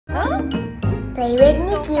Play with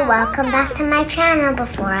Nikki. Welcome back to my channel.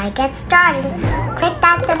 Before I get started, click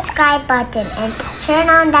that subscribe button and turn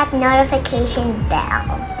on that notification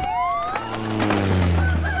bell.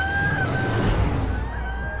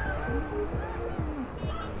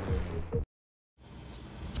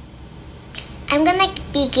 I'm gonna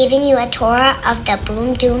be giving you a tour of the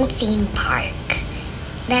Boom Doom theme park.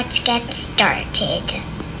 Let's get started.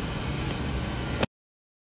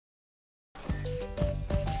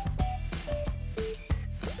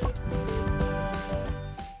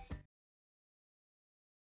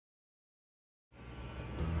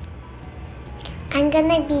 I'm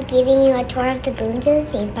gonna be giving you a tour of the Boom Doom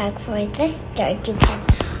theme park. For the start, you can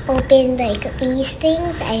open like these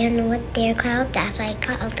things. I don't know what they're called, that's why I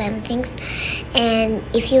call them things. And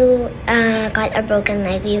if you got a broken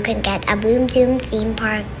leg, you can get a Boom Doom theme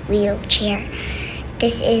park wheelchair.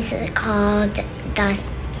 This is called the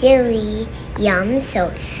Silly Yum.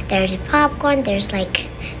 So there's popcorn, there's like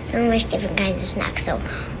so much different kinds of snacks. So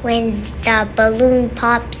when the balloon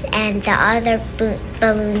pops and the other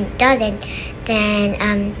balloon doesn't,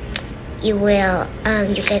 then you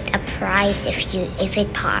get a prize if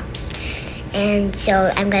it pops. And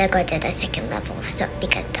so I'm gonna go to the second level, so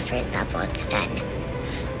because the first level is done.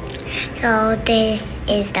 So this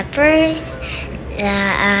is the first.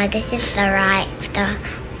 This is the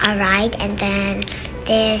ride, and then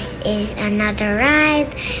this is another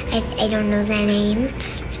ride. I don't know the name.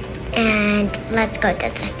 And let's go to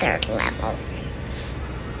the third level.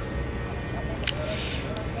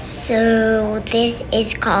 So this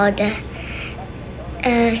is called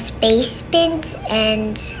Space Spins,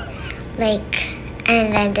 and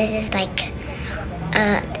then this is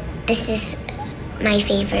this is my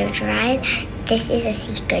favorite ride. This is a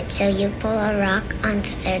secret, so you pull a rock on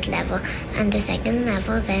the third level. On the second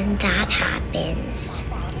level, then that happens.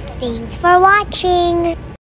 Thanks for watching.